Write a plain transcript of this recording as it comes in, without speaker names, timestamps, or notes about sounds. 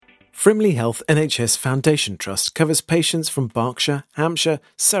Frimley Health NHS Foundation Trust covers patients from Berkshire, Hampshire,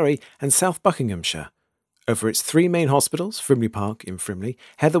 Surrey and South Buckinghamshire. Over its three main hospitals, Frimley Park in Frimley,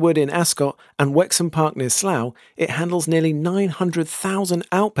 Heatherwood in Ascot and Wexham Park near Slough, it handles nearly 900,000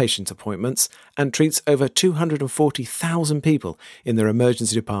 outpatient appointments and treats over 240,000 people in their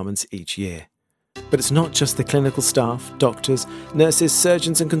emergency departments each year. But it's not just the clinical staff, doctors, nurses,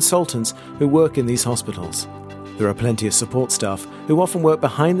 surgeons and consultants who work in these hospitals. There are plenty of support staff who often work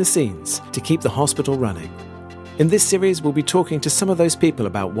behind the scenes to keep the hospital running. In this series, we'll be talking to some of those people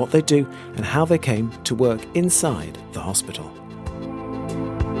about what they do and how they came to work inside the hospital.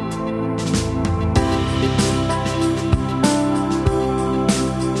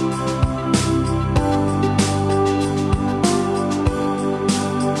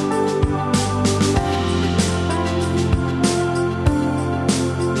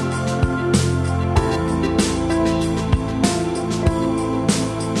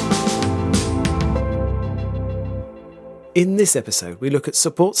 In this episode, we look at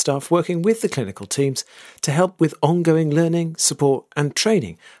support staff working with the clinical teams to help with ongoing learning, support and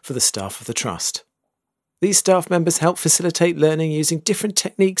training for the staff of the Trust. These staff members help facilitate learning using different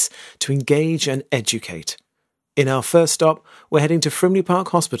techniques to engage and educate. In our first stop, we're heading to Frimley Park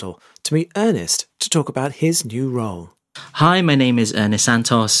Hospital to meet Ernest to talk about his new role. Hi, my name is Ernest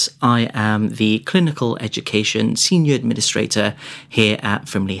Santos. I am the Clinical Education Senior Administrator here at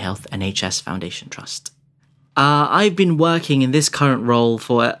Frimley Health NHS Foundation Trust. I've been working in this current role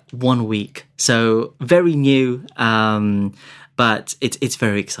for 1 week, so very new, but it's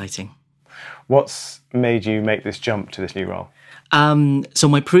very exciting. What's made you make this jump to this new role? So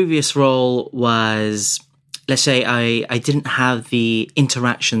my previous role was, let's say I didn't have the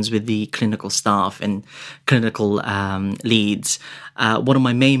interactions with the clinical staff and clinical leads. One of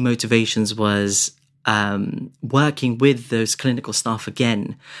my main motivations was working with those clinical staff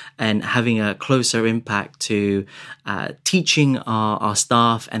again and having a closer impact to teaching our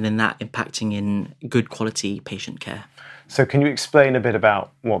staff and then that impacting in good quality patient care. So can you explain a bit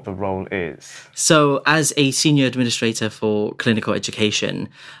about what the role is? So as a senior administrator for clinical education,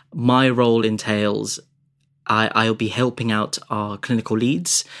 my role entails I'll be helping out our clinical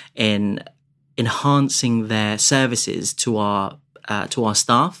leads in enhancing their services to our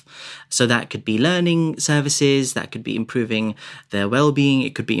staff. So that could be learning services, that could be improving their well-being,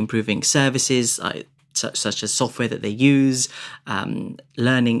 it could be improving services such as software that they use,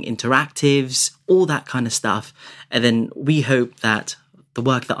 learning interactives, all that kind of stuff. And then we hope that the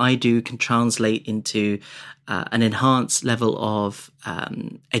work that I do can translate into an enhanced level of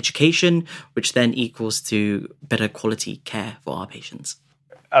education, which then equals to better quality care for our patients.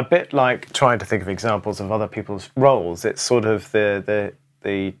 A bit like trying to think of examples of other people's roles, it's sort of the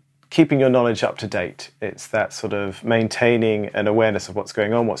keeping your knowledge up to date. It's that sort of maintaining an awareness of what's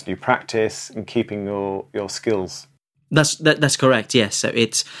going on, what's new practice, and keeping your skills. That's correct. Yes. So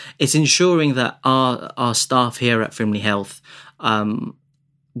it's ensuring that our staff here at Frimley Health,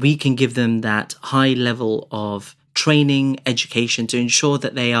 we can give them that high level of training, education to ensure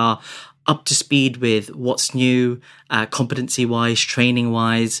that they are up to speed with what's new, competency-wise,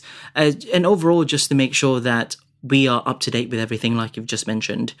 training-wise, and overall just to make sure that we are up to date with everything like you've just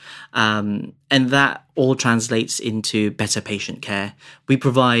mentioned. And that all translates into better patient care. We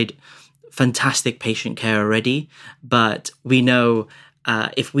provide fantastic patient care already, but we know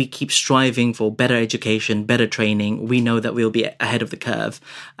if we keep striving for better education, better training, we know that we'll be ahead of the curve,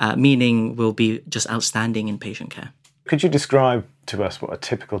 meaning we'll be just outstanding in patient care. Could you describe to us what a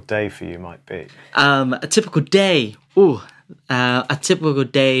typical day for you might be? A typical day? A typical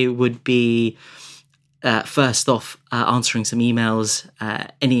day would be, first off, answering some emails,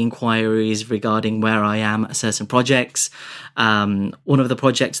 any inquiries regarding where I am at certain projects. One of the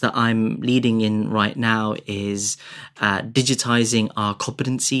projects that I'm leading in right now is digitizing our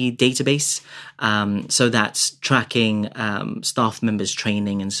competency database. So that's tracking staff members'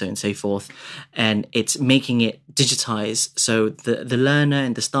 training and so on and so forth. And it's making it digitized so the learner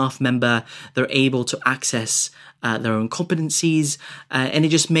and the staff member, they're able to access their own competencies, and it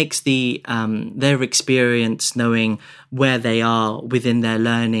just makes their experience knowing where they are within their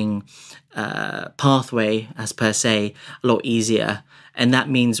learning pathway, as per se, a lot easier. And that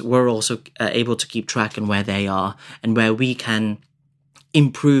means we're also able to keep track on where they are and where we can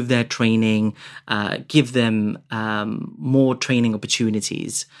improve their training, give them more training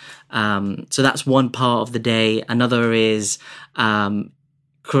opportunities. So that's one part of the day. Another is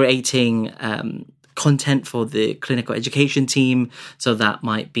creating content for the clinical education team. So that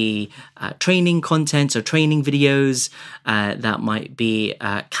might be training content or training videos. That might be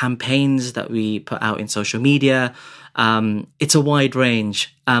campaigns that we put out in social media. It's a wide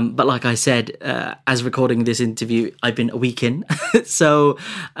range. But like I said, as recording this interview, I've been a week in. So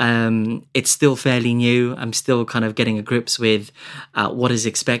it's still fairly new. I'm still kind of getting a grips with what is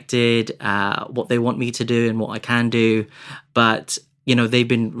expected, what they want me to do and what I can do. But, they've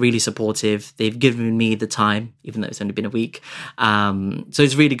been really supportive. They've given me the time, even though it's only been a week. So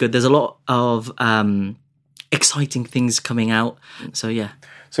it's really good. There's a lot of exciting things coming out. So, yeah.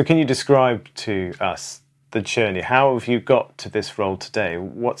 So can you describe to us the journey? How have you got to this role today?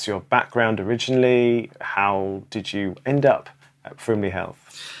 What's your background originally? How did you end up at Frimley Health?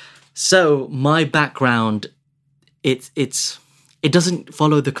 So my background, it doesn't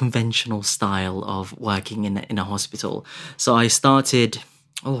follow the conventional style of working in a hospital. So I started,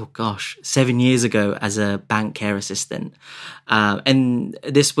 7 years ago as a bank care assistant. And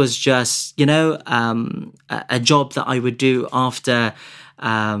this was just, a job that I would do after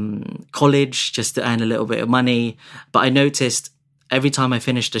college just to earn a little bit of money. But I noticed every time I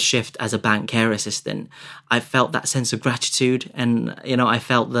finished a shift as a bank care assistant, I felt that sense of gratitude, and I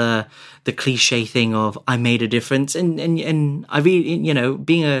felt the cliche thing of I made a difference, and I really,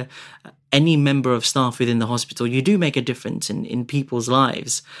 being any member of staff within the hospital, you do make a difference in people's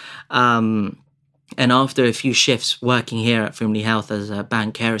lives. And after a few shifts working here at Frimley Health as a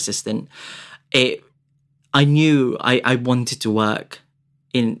bank care assistant, I knew I wanted to work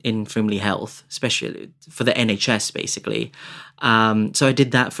in Frimley Health, especially for the NHS, basically. So I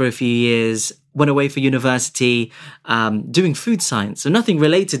did that for a few years, went away for university, doing food science. So nothing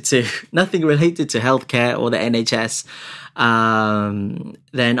related to healthcare or the NHS.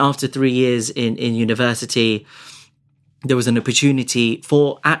 Then after 3 years in university, there was an opportunity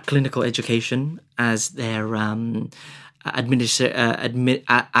at Clinical Education as their admin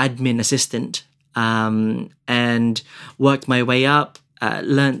assistant, and worked my way up.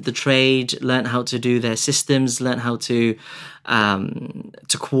 Learned the trade, learned how to do their systems, learned how to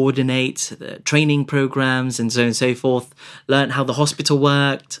coordinate the training programs and so on and so forth, learned how the hospital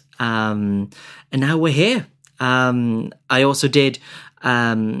worked, and now we're here. I also did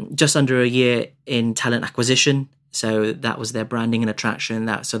just under a year in talent acquisition. So that was their branding and attraction.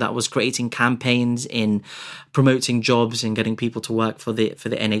 So that was creating campaigns in promoting jobs and getting people to work for the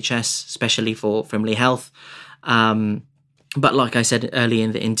NHS, especially for Frimley Health. But like I said earlier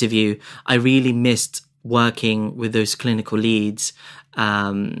in the interview, I really missed working with those clinical leads,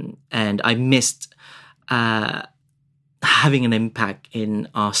 and I missed having an impact in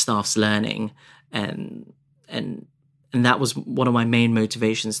our staff's learning, and that was one of my main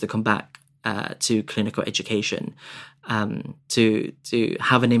motivations to come back to clinical education, to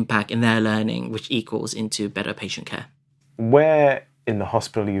have an impact in their learning, which equals into better patient care. Where in the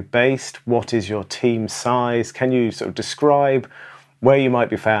hospital are you based? What is your team size? Can you sort of describe where you might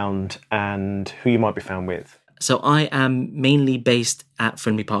be found and who you might be found with? So I am mainly based at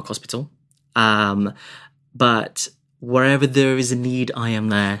Frimley Park Hospital, but wherever there is a need, I am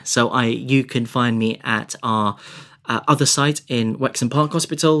there. So you can find me at our other site in Wexham Park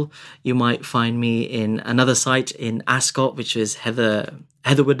Hospital. You might find me in another site in Ascot, which is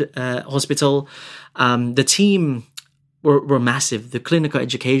Heatherwood Hospital. The team were massive. The clinical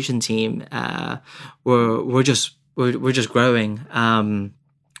education team we're just growing.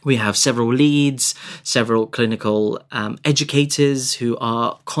 We have several leads, several clinical educators who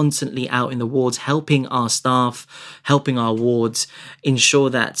are constantly out in the wards, helping our staff, helping our wards ensure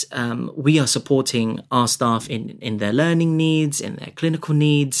that we are supporting our staff in their learning needs, in their clinical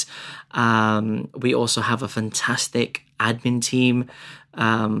needs. We also have a fantastic admin team.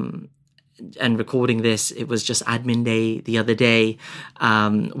 And recording this, it was just admin day the other day.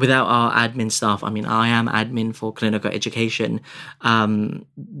 Without our admin staff, I am admin for clinical education,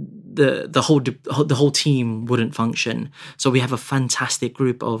 the whole team wouldn't function. So we have a fantastic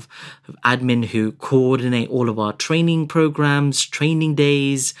group of admin who coordinate all of our training programs, training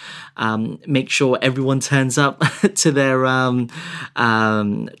days, make sure everyone turns up to their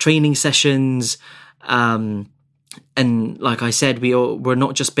training sessions. And like I said, we're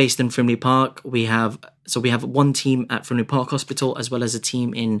not just based in Frimley Park. We have one team at Frimley Park Hospital as well as a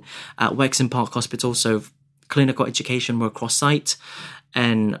team in Wexham Park Hospital. So clinical education, we're cross site,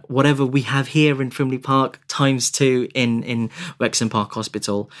 and whatever we have here in Frimley Park times 2 in Wexham Park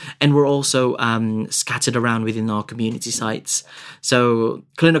Hospital. And we're also scattered around within our community sites. So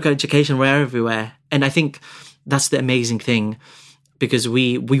clinical education, we're everywhere, and I think that's the amazing thing, because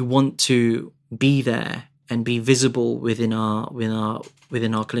we want to be there and be visible within our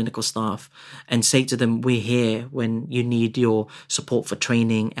clinical staff, and say to them, we're here when you need your support for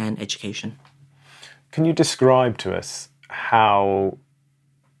training and education. Can you describe to us how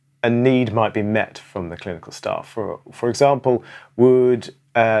a need might be met from the clinical staff. For example, would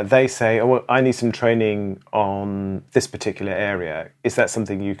they say, oh, well, I need some training on this particular area. Is that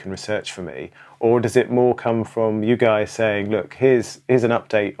something you can research for me? Or does it more come from you guys saying, look, here's an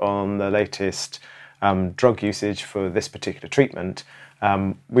update on the latest drug usage for this particular treatment.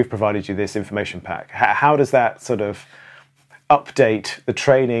 We've provided you this information pack. How does that sort of update the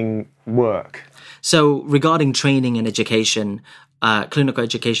training work? So regarding training and education, clinical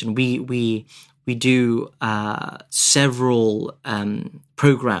education, we do several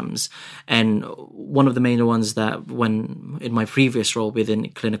programs, and one of the main ones that when in my previous role within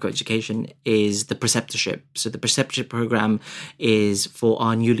clinical education is the preceptorship. So the preceptorship program is for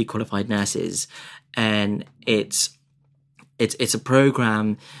our newly qualified nurses, and it's a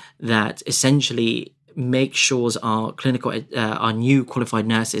program that essentially makes sure our new qualified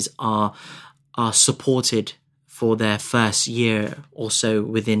nurses are supported for their first year or so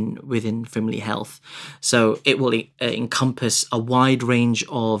within Frimley Health. So it will encompass a wide range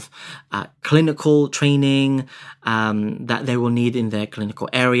of clinical training that they will need in their clinical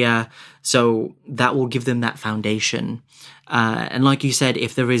area. So that will give them that foundation. And like you said,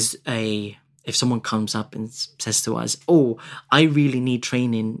 if someone comes up and says to us, oh, I really need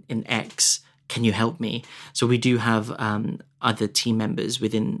training in X, can you help me? So we do have other team members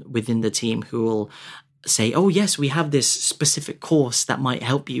within the team who will say, oh yes, we have this specific course that might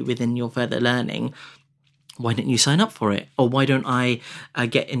help you within your further learning. Why don't you sign up for it? Or why don't I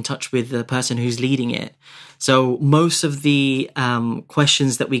get in touch with the person who's leading it? So most of the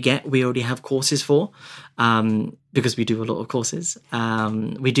questions that we get, we already have courses for, because we do a lot of courses.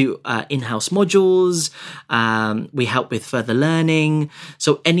 We do in-house modules. We help with further learning.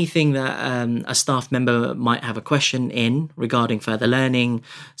 So anything that a staff member might have a question in regarding further learning,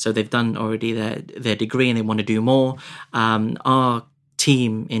 so they've done already their degree and they want to do more, our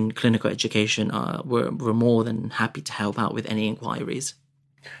team in clinical education we're more than happy to help out with any inquiries.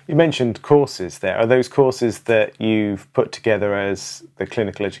 You mentioned courses there. Are those courses that you've put together as the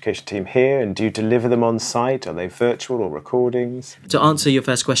clinical education team here, and do you deliver them on site? Are they virtual or recordings? To answer your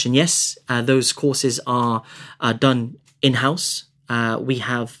first question, yes, those courses are done in-house. We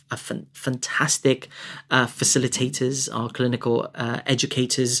have fantastic facilitators, our clinical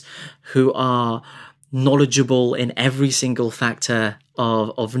educators, who are knowledgeable in every single factor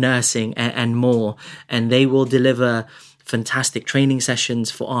of nursing and more, and they will deliver fantastic training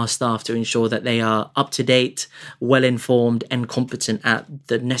sessions for our staff to ensure that they are up to date, well informed, and competent at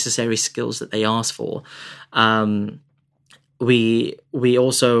the necessary skills that they ask for. We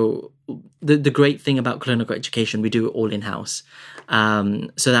also, the great thing about clinical education, we do it all in house.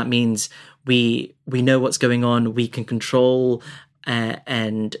 So that means we know what's going on. We can control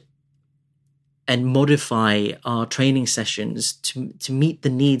and modify our training sessions to meet the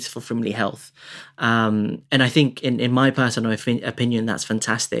needs for Frimley Health. And I think in my personal opinion, that's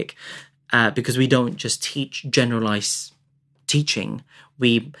fantastic, because we don't just teach generalized teaching.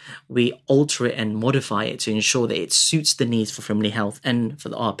 We alter it and modify it to ensure that it suits the needs for Frimley Health and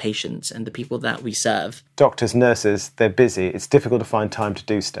for our patients and the people that we serve. Doctors, nurses, they're busy. It's difficult to find time to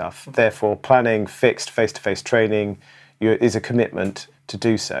do stuff. Therefore, planning fixed face-to-face training is a commitment to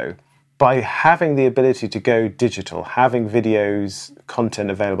do so. By having the ability to go digital, having videos, content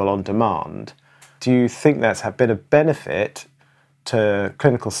available on demand, do you think that's been a benefit to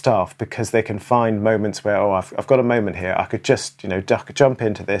clinical staff because they can find moments where, oh, I've got a moment here, I could just, jump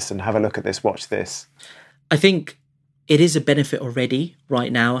into this and have a look at this, watch this? I think it is a benefit already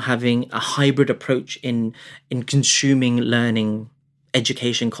right now, having a hybrid approach in consuming learning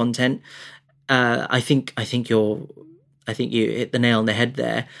education content. I think you hit the nail on the head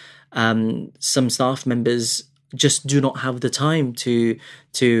there. Some staff members just do not have the time to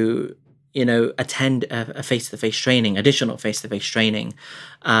attend a face-to-face training, additional face-to-face training.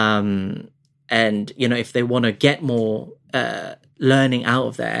 And, if they want to get more learning out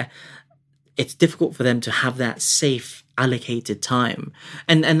of there, it's difficult for them to have that safe allocated time.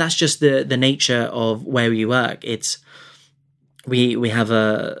 And that's just the nature of where we work. It's, we have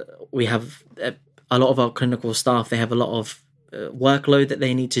a lot of our clinical staff, they have a lot of workload that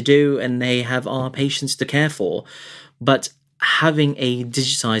they need to do, and they have our patients to care for. But having a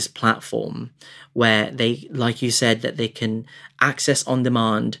digitized platform where they, like you said, that they can access on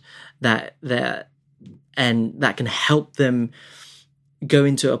demand, that can help them go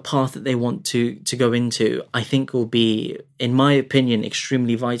into a path that they want to go into, I think will be, in my opinion,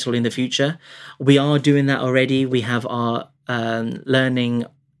 extremely vital in the future. We are doing that already. We have our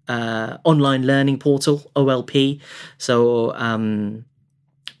online learning portal, OLP. So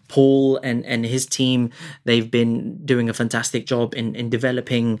Paul and his team, they've been doing a fantastic job in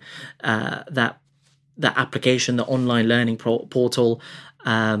developing that application, the online learning portal.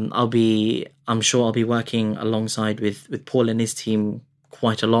 I'm sure I'll be working alongside with Paul and his team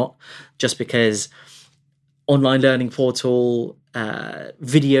quite a lot, just because online learning portal,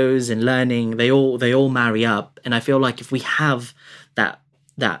 videos and learning, they all marry up. And I feel like if we have that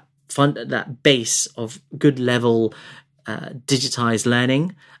base of good level digitized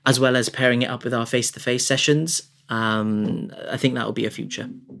learning, as well as pairing it up with our face-to-face sessions, I think that will be a future.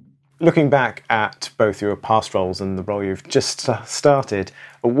 Looking back at both your past roles and the role you've just started,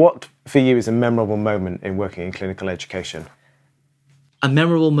 what for you is a memorable moment in working in clinical education? A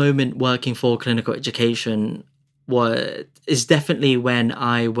memorable moment working for clinical education is definitely when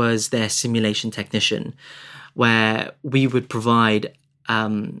I was their simulation technician, where we would provide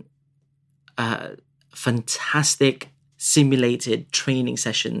fantastic simulated training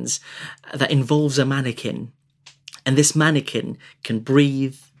sessions that involves a mannequin. And this mannequin can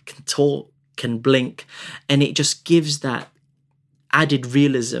breathe, can talk, can blink, and it just gives that added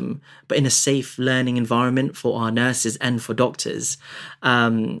realism, but in a safe learning environment for our nurses and for doctors.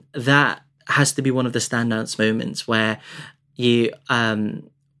 That has to be one of the standout moments where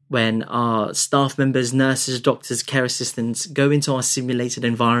when our staff members, nurses, doctors, care assistants go into our simulated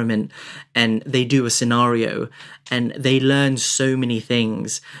environment and they do a scenario and they learn so many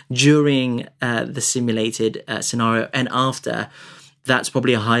things during the simulated scenario and after. That's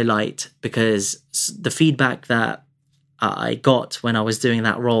probably a highlight, because the feedback that I got when I was doing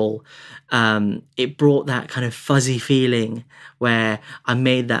that role, it brought that kind of fuzzy feeling where I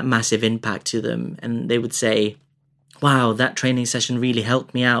made that massive impact to them. And they would say, wow, that training session really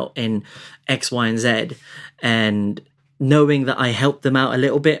helped me out in X, Y, and Z. And knowing that I helped them out a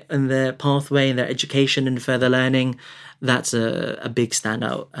little bit in their pathway, in their education and further learning, that's a big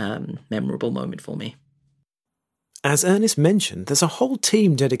standout, memorable moment for me. As Ernest mentioned, there's a whole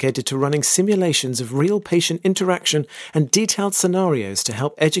team dedicated to running simulations of real patient interaction and detailed scenarios to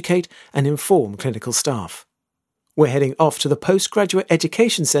help educate and inform clinical staff. We're heading off to the Postgraduate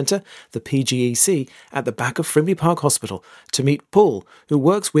Education Centre, the PGEC, at the back of Frimley Park Hospital to meet Paul, who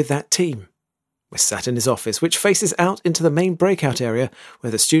works with that team. We're sat in his office, which faces out into the main breakout area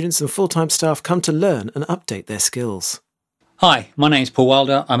where the students and full-time staff come to learn and update their skills. Hi, my name's Paul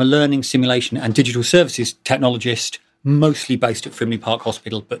Wilder. I'm a learning, simulation and digital services technologist, mostly based at Frimley Park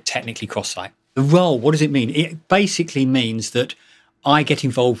Hospital, but technically cross-site. The role, what does it mean? It basically means that I get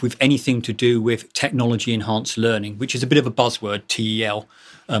involved with anything to do with technology-enhanced learning, which is a bit of a buzzword, TEL,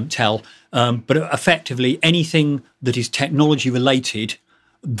 but effectively anything that is technology-related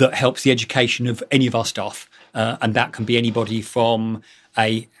that helps the education of any of our staff. And that can be anybody from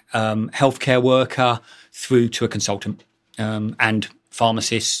a healthcare worker through to a consultant. And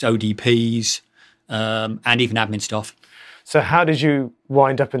pharmacists, ODPs, and even admin staff. So how did you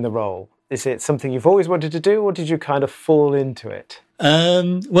wind up in the role? Is it something you've always wanted to do, or did you kind of fall into it?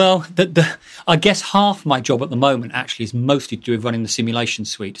 Well, I guess half my job at the moment actually is mostly to do with running the simulation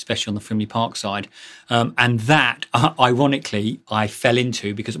suite, especially on the Frimley Park side. And that, ironically, I fell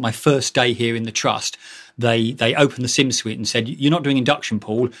into because at my first day here in the trust, they opened the sim suite and said, "You're not doing induction,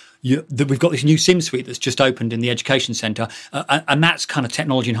 Paul. We've got this new sim suite that's just opened in the education centre, and that's kind of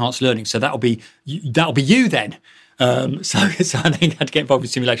technology enhanced learning. So that'll be you then." So I think I had to get involved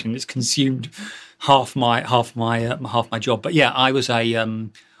with simulation. It's consumed half my job. But yeah, I was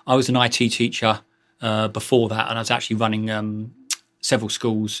an IT teacher before that, and I was actually running several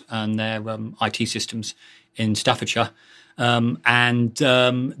schools and their IT systems in Staffordshire. And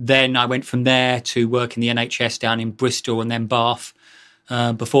then I went from there to work in the NHS down in Bristol and then Bath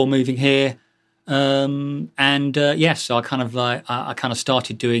before moving here. So I kind of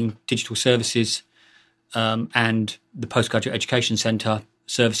started doing digital services and the postgraduate education centre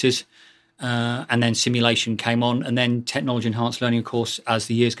services, and then simulation came on, and then technology enhanced learning, of course, as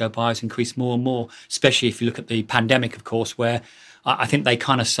the years go by, has increased more and more. Especially if you look at the pandemic, of course, where I think they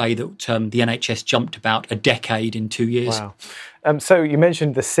kind of say that the NHS jumped about a decade in 2 years. Wow. So you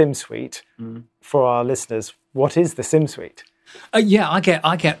mentioned the Sim Suite. For our listeners, what is the Sim Suite? I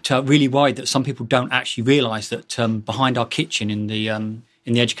get really worried that some people don't actually realise that behind our kitchen in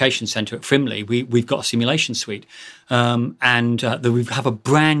the education centre at Frimley, we've got a simulation suite, and we have a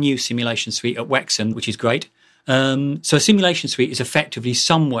brand new simulation suite at Wexham, which is great. So a simulation suite is effectively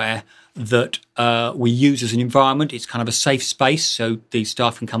somewhere that we use as an environment. It's kind of a safe space, so the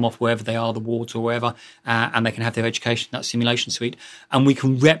staff can come off wherever they are, the wards or wherever, and they can have their education in that simulation suite. And we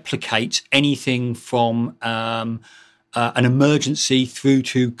can replicate anything from an emergency through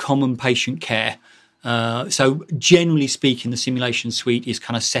to common patient care. So generally speaking, the simulation suite is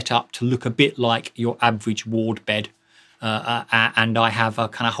kind of set up to look a bit like your average ward bed. And I have a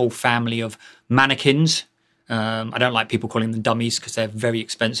kind of whole family of mannequins. I don't like people calling them dummies because they're very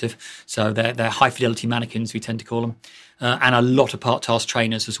expensive. So they're high fidelity mannequins, we tend to call them. And a lot of part-task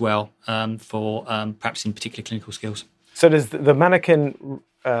trainers as well for practicing particular clinical skills. So does the mannequin,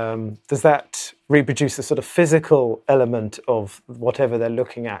 does that reproduce the sort of physical element of whatever they're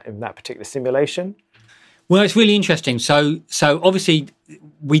looking at in that particular simulation? Well, it's really interesting. So obviously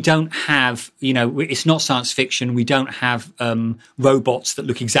we don't have, it's not science fiction. We don't have robots that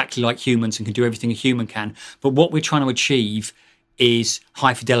look exactly like humans and can do everything a human can. But what we're trying to achieve is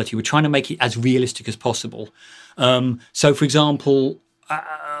high fidelity. We're trying to make it as realistic as possible. So, for example,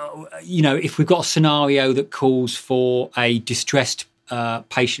 if we've got a scenario that calls for a distressed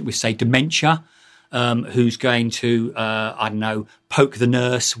patient with, say, dementia, who's going to, poke the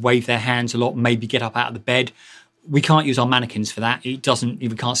nurse, wave their hands a lot, maybe get up out of the bed. We can't use our mannequins for that. We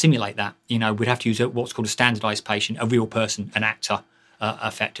can't simulate that. We'd have to use what's called a standardized patient, a real person, an actor,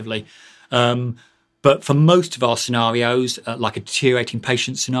 effectively. But for most of our scenarios, like a deteriorating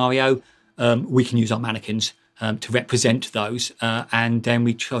patient scenario, we can use our mannequins to represent those. And then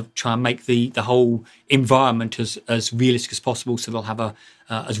we try and make the whole environment as realistic as possible. So they'll have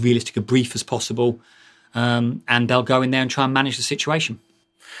as realistic a brief as possible. And they'll go in there and try and manage the situation.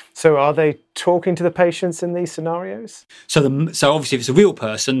 So are they talking to the patients in these scenarios? So obviously if it's a real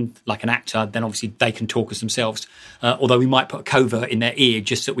person, like an actor, then obviously they can talk as themselves. Although we might put a covert in their ear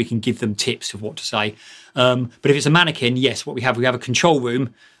just so that we can give them tips of what to say. But if it's a mannequin, yes, we have a control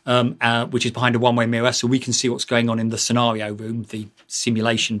room, which is behind a one-way mirror, so we can see what's going on in the scenario room, the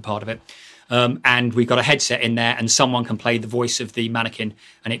simulation part of it. And we've got a headset in there and someone can play the voice of the mannequin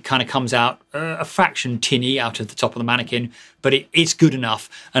and it kind of comes out a fraction tinny out of the top of the mannequin, but it's good enough.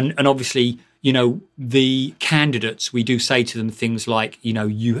 And obviously, the candidates, we do say to them things like,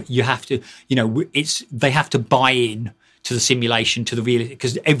 you have to, they have to buy in to the simulation, to the real,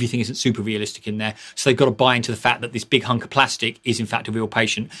 because everything isn't super realistic in there. So they've got to buy into the fact that this big hunk of plastic is in fact a real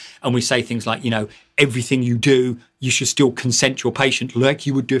patient. And we say things like, everything you do, you should still consent to your patient like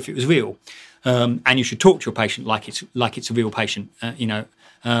you would do if it was real. And you should talk to your patient like it's a real patient,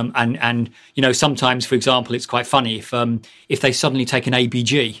 and sometimes, for example, it's quite funny if they suddenly take an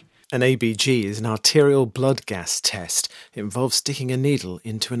ABG. An ABG is an arterial blood gas test. It involves sticking a needle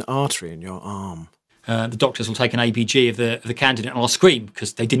into an artery in your arm. The doctors will take an ABG of the candidate and I'll scream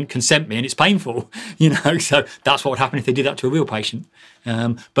because they didn't consent me and it's painful, so that's what would happen if they did that to a real patient.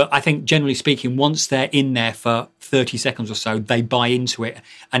 But I think generally speaking, once they're in there for 30 seconds or so, they buy into it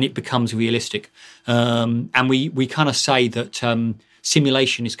and it becomes realistic. And we kind of say that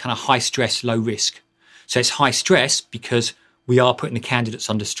simulation is kind of high stress, low risk. So it's high stress because we are putting the candidates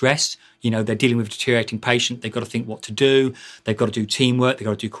under stress. They're dealing with a deteriorating patient. They've got to think what to do. They've got to do teamwork. They've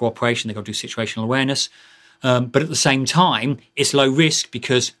got to do cooperation. They've got to do situational awareness. But at the same time, it's low risk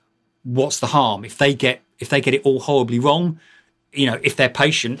because what's the harm? If they get it all horribly wrong, if their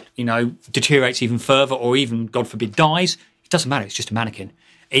patient, deteriorates even further or even, God forbid, dies, it doesn't matter. It's just a mannequin.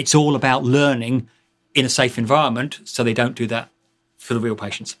 It's all about learning in a safe environment so they don't do that for the real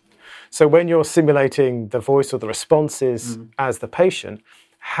patients. So when you're simulating the voice or the responses as the patient,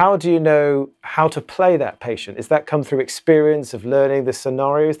 how do you know how to play that patient? Is that come through experience of learning the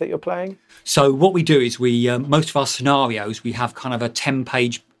scenarios that you're playing? So what we do is we most of our scenarios, we have kind of a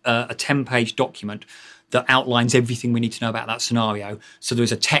 10-page document that outlines everything we need to know about that scenario. So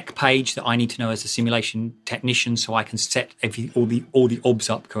there's a tech page that I need to know as a simulation technician, so I can set all the obs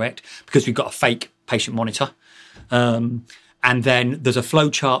up correct because we've got a fake patient monitor. And then there's a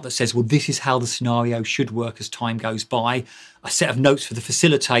flow chart that says, well, this is how the scenario should work as time goes by. A set of notes for the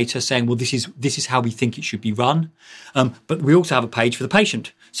facilitator saying, well, this is how we think it should be run. But we also have a page for the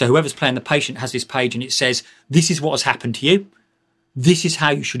patient. So whoever's playing the patient has this page and it says, this is what has happened to you. This is how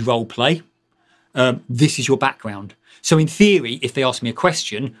you should role play. This is your background. So in theory, if they ask me a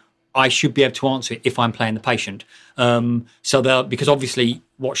question, I should be able to answer it if I'm playing the patient. Because obviously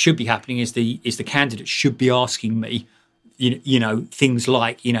what should be happening is the candidate should be asking me, things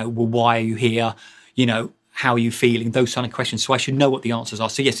like, well, why are you here? How are you feeling? Those kind of questions. So I should know what the answers are.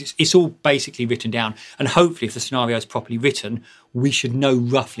 So yes, it's all basically written down. And hopefully if the scenario is properly written, we should know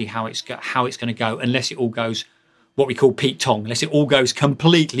roughly how it's going to go, unless it all goes what we call Pete Tong, unless it all goes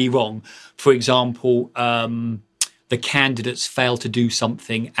completely wrong. For example, the candidates fail to do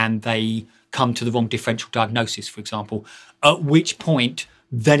something and they come to the wrong differential diagnosis, for example, at which point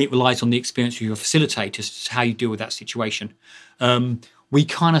then it relies on the experience of your facilitators as to how you deal with that situation. We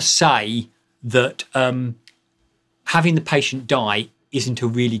kind of say that having the patient die isn't a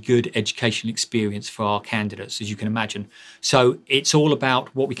really good educational experience for our candidates, as you can imagine. So it's all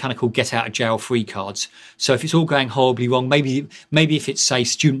about what we kind of call get out of jail free cards. So if it's all going horribly wrong, maybe if it's, say,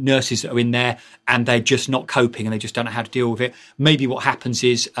 student nurses that are in there and they're just not coping and they just don't know how to deal with it, maybe what happens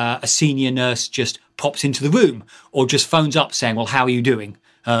is a senior nurse just pops into the room or just phones up saying, well, how are you doing?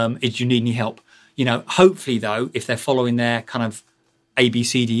 Do you need any help? Hopefully, though, if they're following their kind of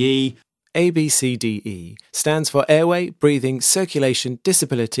ABCDE. ABCDE stands for airway, breathing, circulation,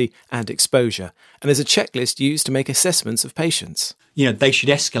 disability and exposure, and is a checklist used to make assessments of patients. They should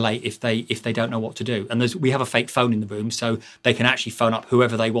escalate if they don't know what to do. And we have a fake phone in the room, so they can actually phone up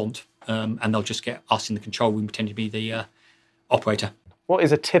whoever they want, and they'll just get us in the control room pretending to be the operator. What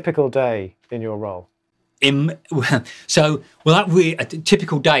is a typical day in your role? A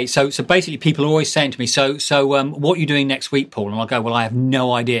typical day. So basically, people are always saying to me, what are you doing next week, Paul? And I'll go, well, I have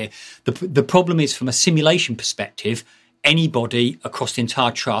no idea. The problem is, from a simulation perspective, anybody across the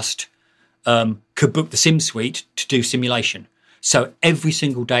entire trust could book the sim suite to do simulation. So every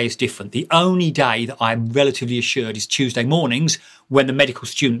single day is different. The only day that I'm relatively assured is Tuesday mornings when the medical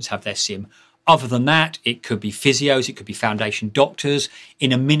students have their sim. Other than that, it could be physios, it could be foundation doctors.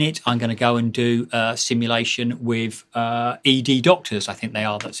 In a minute, I'm going to go and do a simulation with ED doctors, I think they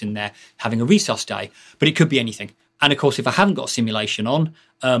are, that's in there, having a resus day. But it could be anything. And of course, if I haven't got a simulation on,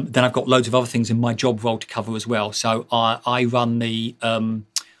 then I've got loads of other things in my job role to cover as well. So I run the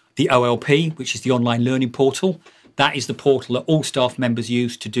OLP, which is the online learning portal. That is the portal that all staff members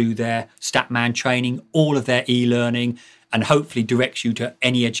use to do their Statman training, all of their e-learning, and hopefully directs you to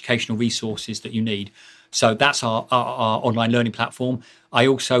any educational resources that you need. So that's our online learning platform. I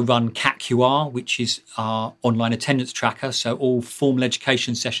also run CATQR, which is our online attendance tracker. So all formal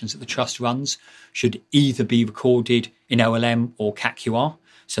education sessions that the Trust runs should either be recorded in OLM or CATQR.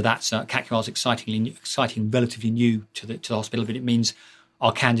 So that's CATQR is exciting, relatively new to the hospital, but it means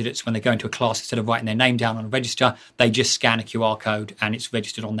our candidates, when they go into a class, instead of writing their name down on a register, they just scan a QR code and it's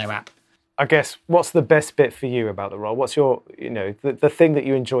registered on their app. I guess, what's the best bit for you about the role? What's your, the thing that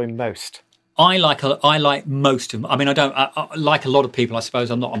you enjoy most? I like most of them. I mean, I like a lot of people, I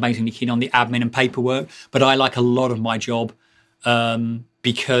suppose. I'm not amazingly keen on the admin and paperwork, but I like a lot of my job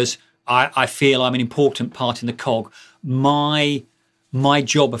because I feel I'm an important part in the cog. My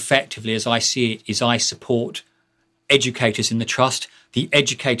job, effectively, as I see it, is I support educators in the trust. The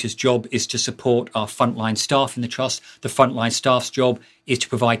educator's job is to support our frontline staff in the trust. The frontline staff's job is to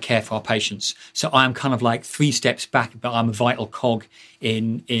provide care for our patients. So I'm kind of like 3 steps back, but I'm a vital cog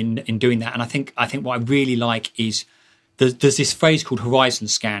in doing that. And I think what I really like is there's this phrase called horizon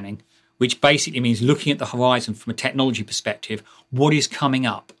scanning, which basically means looking at the horizon from a technology perspective. What is coming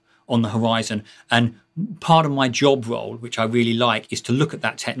up on the horizon? And part of my job role, which I really like, is to look at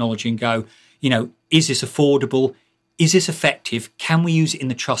that technology and go, is this affordable? Is this effective? Can we use it in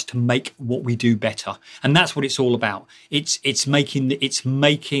the trust to make what we do better? And that's what it's all about. It's making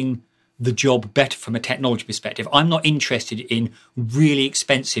the job better from a technology perspective. I'm not interested in really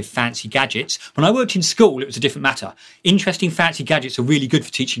expensive, fancy gadgets. When I worked in school, it was a different matter. Interesting, fancy gadgets are really good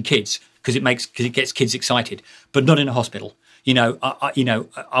for teaching kids because it gets kids excited, but not in a hospital. I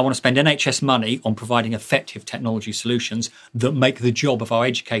want to spend NHS money on providing effective technology solutions that make the job of our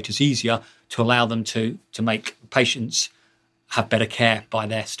educators easier to allow them to make patients have better care by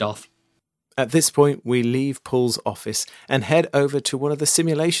their staff. At this point, we leave Paul's office and head over to one of the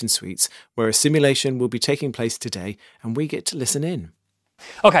simulation suites where a simulation will be taking place today, and we get to listen in.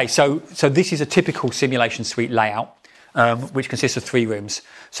 Okay, so this is a typical simulation suite layout, which consists of 3 rooms.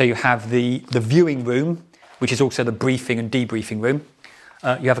 So you have the viewing room, which is also the briefing and debriefing room.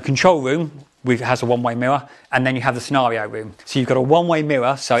 You have a control room, which has a one-way mirror, and then you have the scenario room. So you've got a one-way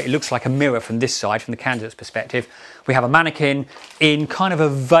mirror, so it looks like a mirror from this side, from the candidate's perspective. We have a mannequin in kind of a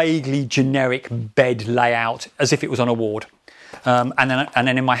vaguely generic bed layout, as if it was on a ward. And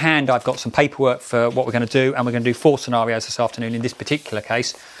then in my hand, I've got some paperwork for what we're going to do, and we're going to do 4 scenarios this afternoon in this particular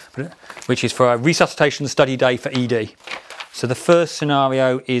case, which is for a resuscitation study day for ED. So the first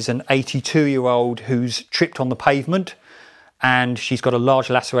scenario is an 82-year-old who's tripped on the pavement, and she's got a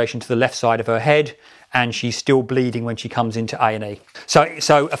large laceration to the left side of her head, and she's still bleeding when she comes into A&E. So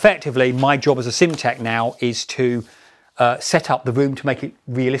effectively, my job as a sim tech now is to set up the room to make it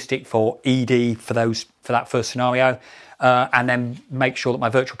realistic for ED for that first scenario, and then make sure that my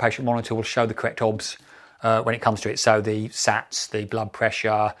virtual patient monitor will show the correct obs when it comes to it. So the SATs, the blood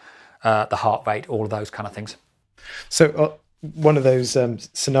pressure, the heart rate, all of those kind of things. So one of those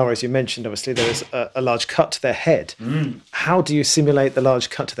scenarios you mentioned, obviously, there is a large cut to their head. How do you simulate the large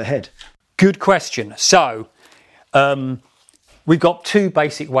cut to the head? Good question. So We've got two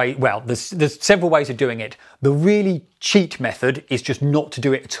basic ways. Well, there's several ways of doing it. The really cheat method is just not to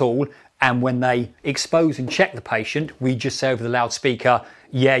do it at all. And when they expose and check the patient, we just say over the loudspeaker,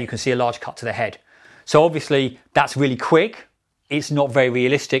 yeah, you can see a large cut to the head. So obviously that's really quick. It's not very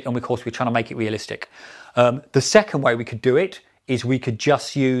realistic. And of course, we're trying to make it realistic. The second way we could do it is we could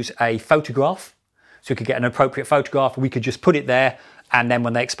just use a photograph. So we could get an appropriate photograph. We could just put it there. And then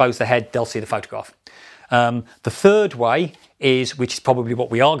when they expose the head, they'll see the photograph. The third way is, which is probably what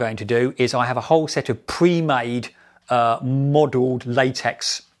we are going to do, is I have a whole set of pre-made modelled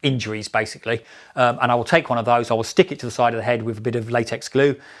latex injuries, basically. And I will take one of those, I will stick it to the side of the head with a bit of latex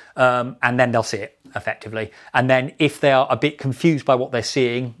glue, and then they'll see it effectively. And then if they are a bit confused by what they're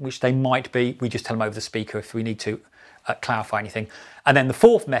seeing, which they might be, we just tell them over the speaker if we need to clarify anything. And then the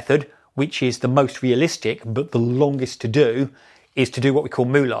fourth method, which is the most realistic but the longest to do, is to do what we call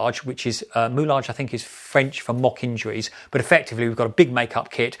moulage, which is, moulage I think is French for mock injuries, but effectively we've got a big makeup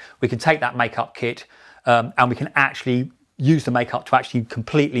kit. We can take that makeup kit and we can actually use the makeup to actually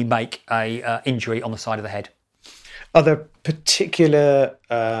completely make a injury on the side of the head. Are there particular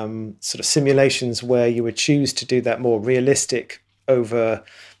sort of simulations where you would choose to do that more realistic over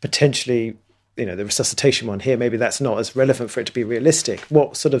potentially, the resuscitation one here? Maybe that's not as relevant for it to be realistic.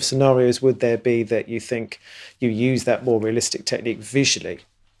 What sort of scenarios would there be that you think you use that more realistic technique visually?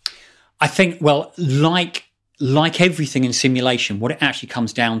 I think, well, like everything in simulation, what it actually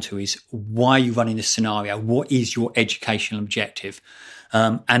comes down to is why are you running this scenario? What is your educational objective?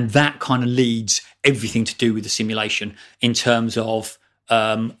 And that kind of leads everything to do with the simulation in terms of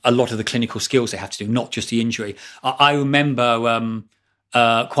a lot of the clinical skills they have to do, not just the injury. I remember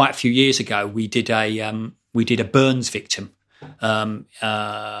quite a few years ago we did a burns victim.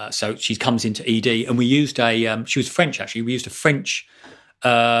 So she comes into ED, and we used she was French actually. We used a French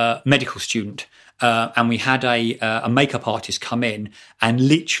medical student. And we had a makeup artist come in and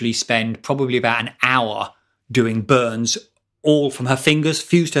literally spend probably about an hour doing burns, all from her fingers,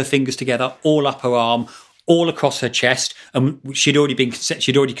 fused her fingers together, all up her arm, all across her chest. And she'd already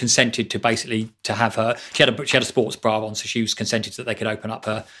consented to basically to have her. She had a sports bra on, so she was consented that they could open up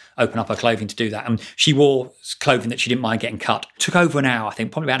her clothing to do that. And she wore clothing that she didn't mind getting cut. It took over an hour, I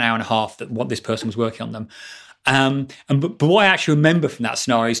think, probably about an hour and a half that what this person was working on them. But what I actually remember from that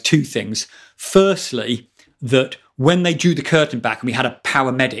scenario is two things. Firstly, that when they drew the curtain back and we had a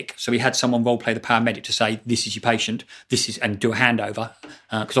paramedic, so we had someone role play the paramedic to say, this is your patient, and do a handover,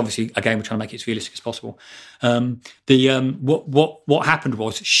 because obviously, again, we're trying to make it as realistic as possible. What happened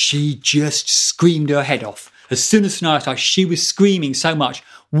was she just screamed her head off. As soon as the scenario started, she was screaming so much,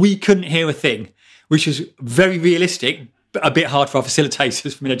 we couldn't hear a thing, which was very realistic, a bit hard for our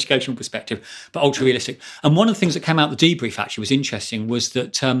facilitators from an educational perspective, but ultra realistic. And one of the things that came out of the debrief actually was interesting was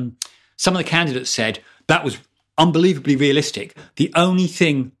that some of the candidates said that was unbelievably realistic. The only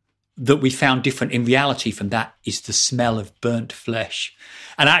thing that we found different in reality from that is the smell of burnt flesh.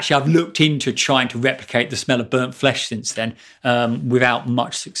 And actually, I've looked into trying to replicate the smell of burnt flesh since then, without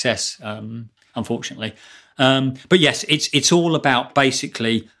much success, unfortunately. But yes, it's all about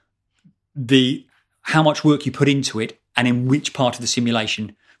basically how much work you put into it, and in which part of the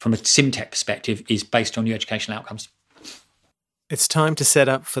simulation, from a SimTech perspective, is based on your educational outcomes. It's time to set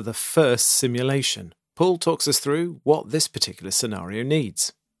up for the first simulation. Paul talks us through what this particular scenario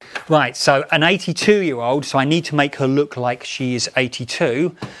needs. Right, so an 82-year-old, so I need to make her look like she is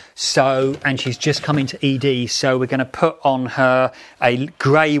 82, and she's just come into ED, so we're going to put on her a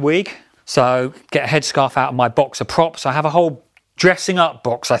grey wig, so get a headscarf out of my box of props. I have a whole dressing up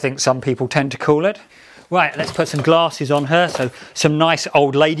box, I think some people tend to call it. Right, let's put some glasses on her, so some nice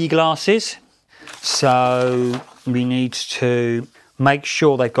old lady glasses. So we need to make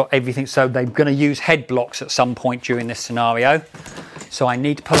sure they've got everything. So they're going to use head blocks at some point during this scenario. So I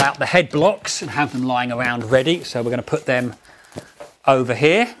need to pull out the head blocks and have them lying around ready. So we're going to put them over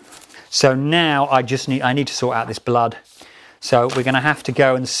here. So now I need to sort out this blood. So we're going to have to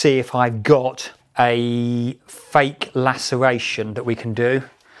go and see if I've got a fake laceration that we can do.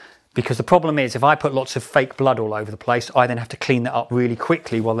 Because the problem is, if I put lots of fake blood all over the place, I then have to clean that up really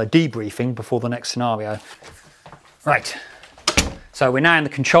quickly while they're debriefing before the next scenario. Right, so we're now in the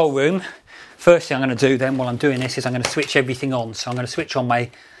control room. First thing I'm going to do then while I'm doing this is I'm going to switch everything on. So I'm going to switch on my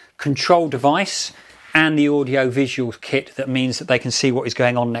control device and the audio-visual kit that means that they can see what is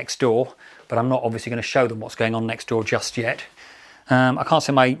going on next door. But I'm not obviously going to show them what's going on next door just yet. I can't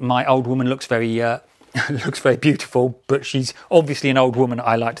say my old woman looks very beautiful, but she's obviously an old woman,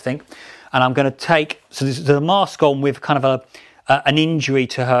 I like to think. And I'm going to take, so there's a mask on with kind of an injury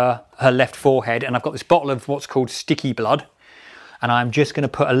to her left forehead, and I've got this bottle of what's called sticky blood, and I'm just going to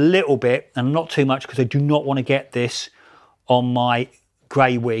put a little bit, and not too much, because I do not want to get this on my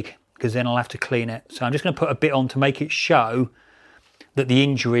grey wig, because then I'll have to clean it. So I'm just going to put a bit on to make it show that the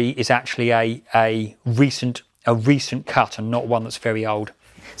injury is actually a recent cut and not one that's very old.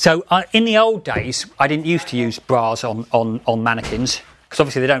 So in the old days, I didn't used to use bras on mannequins, because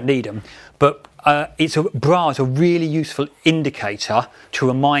obviously they don't need them. But bra is a really useful indicator to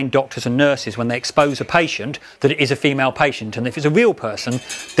remind doctors and nurses when they expose a patient that it is a female patient. And if it's a real person,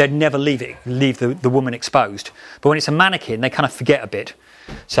 they'd never leave the woman exposed. But when it's a mannequin, they kind of forget a bit.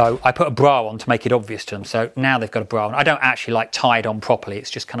 So I put a bra on to make it obvious to them. So now they've got a bra on. I don't actually like tie it on properly.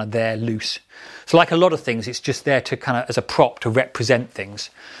 It's just kind of there loose. So like a lot of things, it's just there to kind of as a prop to represent things.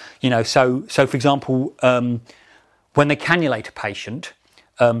 So for example, when they cannulate a patient,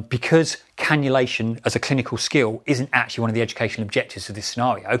 because cannulation as a clinical skill isn't actually one of the educational objectives of this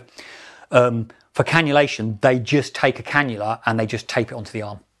scenario, for cannulation, they just take a cannula and they just tape it onto the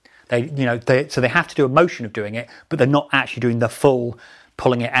arm. So they have to do a motion of doing it, but they're not actually doing the full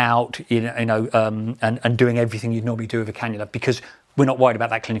pulling it out, and doing everything you'd normally do with a cannula, because we're not worried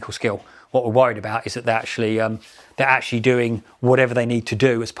about that clinical skill. What we're worried about is that they're actually doing whatever they need to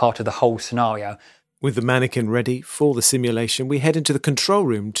do as part of the whole scenario. With the mannequin ready for the simulation, we head into the control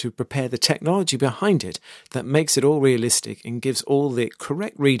room to prepare the technology behind it that makes it all realistic and gives all the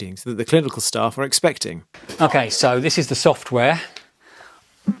correct readings that the clinical staff are expecting. Okay, so this is the software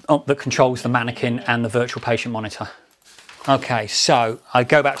that controls the mannequin and the virtual patient monitor. Okay, so I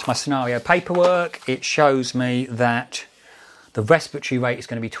go back to my scenario paperwork. It shows me that the respiratory rate is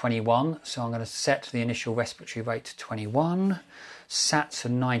going to be 21, so I'm going to set the initial respiratory rate to 21. SATs are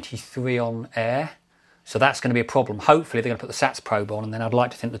 93 on air, so that's going to be a problem. Hopefully they're going to put the SATs probe on, and then I'd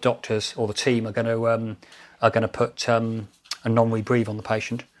like to think the doctors or the team are going to put a non-rebreathe on the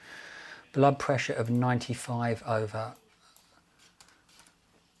patient. Blood pressure of 95 over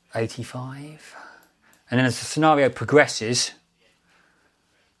 85. And then as the scenario progresses,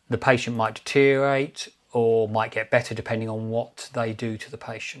 the patient might deteriorate or might get better depending on what they do to the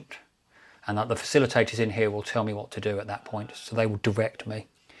patient. And that the facilitators in here will tell me what to do at that point, so they will direct me.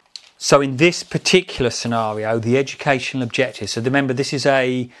 So in this particular scenario, the educational objectives, so remember this is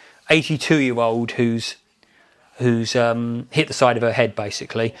a 82-year-old who's hit the side of her head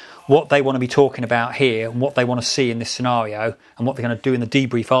basically. What they want to be talking about here and what they want to see in this scenario and what they're going to do in the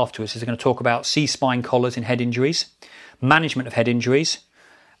debrief afterwards is they're going to talk about C-spine collars in head injuries, management of head injuries,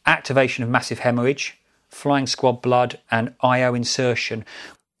 activation of massive hemorrhage, flying squad blood and IO insertion.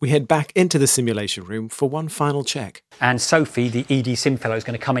 We head back into the simulation room for one final check. And Sophie, the ED Sim fellow, is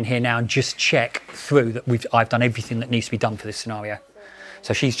going to come in here now and just check through that I've done everything that needs to be done for this scenario.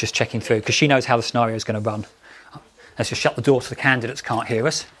 So she's just checking through because she knows how the scenario is going to run. Let's just shut the door so the candidates can't hear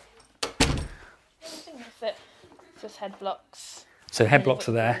us. I think that's it. Just head blocks. So head blocks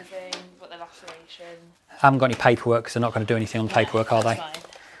are there. What the laceration. I haven't got any paperwork because they're not going to do anything on the paperwork, are they?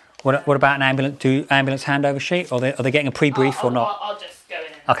 Fine. What about an ambulance? Do ambulance handover sheet? Or are they getting a pre-brief or not? I'll just go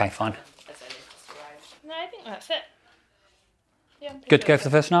in. Okay, fine. No, I think that's it. Yeah, Good to go for the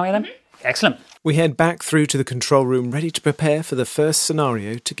first scenario then? Mm-hmm. Excellent. We head back through to the control room ready to prepare for the first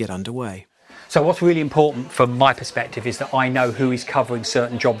scenario to get underway. So what's really important from my perspective is that I know who is covering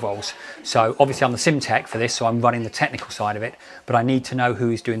certain job roles. So obviously I'm the sim tech for this, so I'm running the technical side of it, but I need to know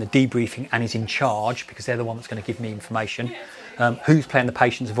who is doing the debriefing and is in charge because they're the one that's going to give me information. Who's playing the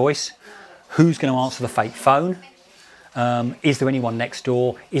patient's voice? Who's going to answer the fake phone? Is there anyone next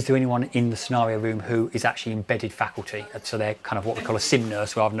door? Is there anyone in the scenario room who is actually embedded faculty? So they're kind of what we call a sim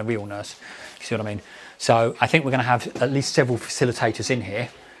nurse rather than a real nurse. You see what I mean? So I think we're going to have at least several facilitators in here.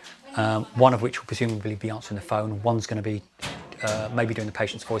 One of which will presumably be answering the phone. One's going to be maybe doing the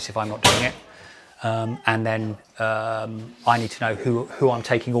patient's voice if I'm not doing it. And then I need to know who I'm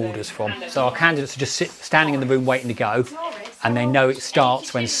taking orders from. So our candidates are just standing in the room waiting to go, and they know it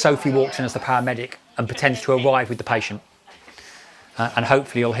starts when Sophie walks in as the paramedic and pretends to arrive with the patient. And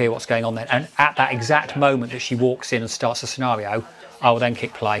hopefully you'll hear what's going on then. And at that exact moment that she walks in and starts the scenario, I will then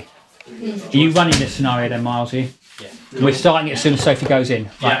click play. Are you running this scenario then, Miles? Are you? Yeah. We're starting it as soon as Sophie goes in.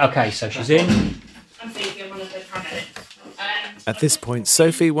 Right, yeah. Okay, so she's in. I'm thinking one of the paramedics. At this point,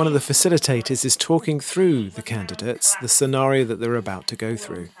 Sophie, one of the facilitators, is talking through the candidates the scenario that they're about to go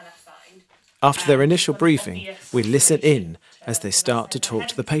through. After their initial briefing, we listen in as they start to talk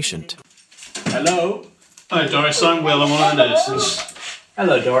to the patient. Hello. Hi Doris, I'm Will, I'm one of the nurses.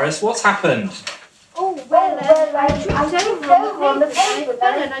 Hello Doris, what's happened? Oh, well, I tripped over on the pavement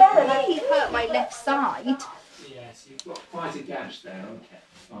and I really hurt my left side. Yes, you've got quite a gash there. Okay,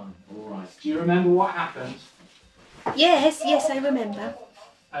 fine, all right. Do you remember what happened? Yes, I remember.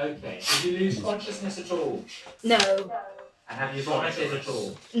 Okay, did you lose consciousness at all? No. And have you vomited at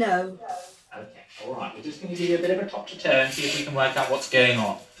all? No. Okay, all right. We're just going to give you a bit of a top to turn, see if we can work out what's going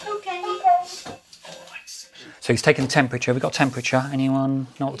on. Okay. All right. So he's taken the temperature. We've got temperature. Anyone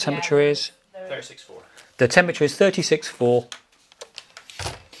know what the temperature is? 36.4. The temperature is 36.4.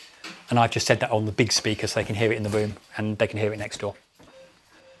 And I've just said that on the big speaker so they can hear it in the room and they can hear it next door.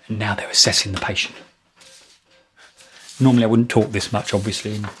 And now they're assessing the patient. Normally I wouldn't talk this much,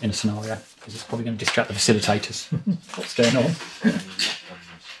 obviously, in a scenario, because it's probably going to distract the facilitators. What's going on?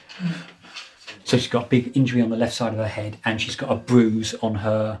 So she's got a big injury on the left side of her head and she's got a bruise on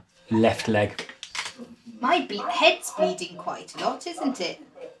her left leg. My head's bleeding quite a lot, isn't it?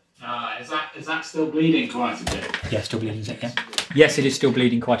 Is that still bleeding quite a bit? Yeah, still bleeding, is it? Yeah. Yes, it is still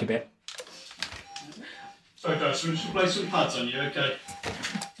bleeding quite a bit. Okay, so we should place some pads on you, okay?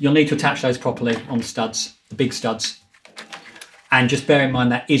 You'll need to attach those properly on the studs, the big studs. And just bear in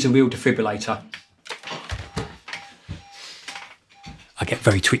mind that is a real defibrillator. I get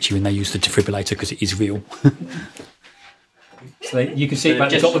very twitchy when they use the defibrillator because it is real. So you can see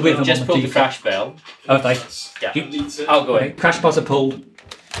they've got the rhythm just on the pull the crash bell. Oh, they? Yeah. I'll go in. Crash buzzer pulled.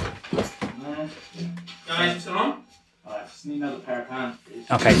 Guys, turn on. Alright, just need another pair of hands,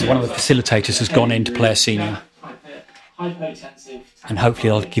 please. Okay, so one of the facilitators has gone in to play a senior. Hypotensive. And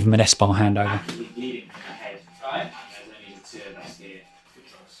hopefully I'll give him an S-bar handover. Bleeding from the head, right? And there's only the two of us here.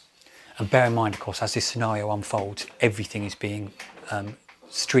 And bear in mind, of course, as this scenario unfolds, everything is being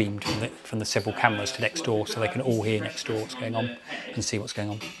streamed from the several cameras to next door, so they can all hear next door what's going on and see what's going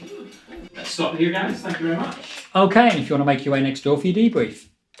on. Let's stop here, guys. Thank you very much. Okay, and if you want to make your way next door for your debrief.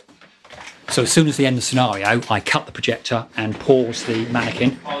 So as soon as they end the scenario, I cut the projector and pause the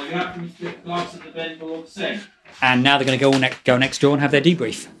mannequin. Oh, you're going to have to flip glass at the bed below the sink. And now they're going to go next door and have their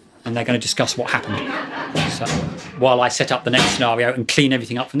debrief. And they're going to discuss what happened. So, while I set up the next scenario and clean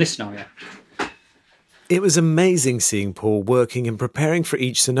everything up from this scenario. It was amazing seeing Paul working and preparing for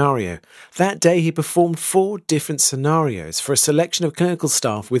each scenario. That day he performed 4 different scenarios for a selection of clinical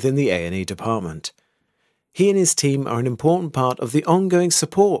staff within the A&E department. He and his team are an important part of the ongoing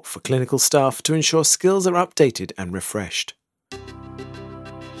support for clinical staff to ensure skills are updated and refreshed.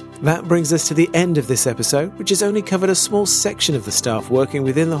 That brings us to the end of this episode, which has only covered a small section of the staff working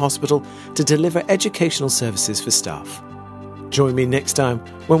within the hospital to deliver educational services for staff. Join me next time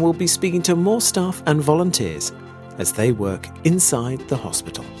when we'll be speaking to more staff and volunteers as they work inside the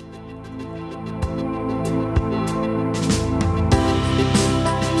hospital.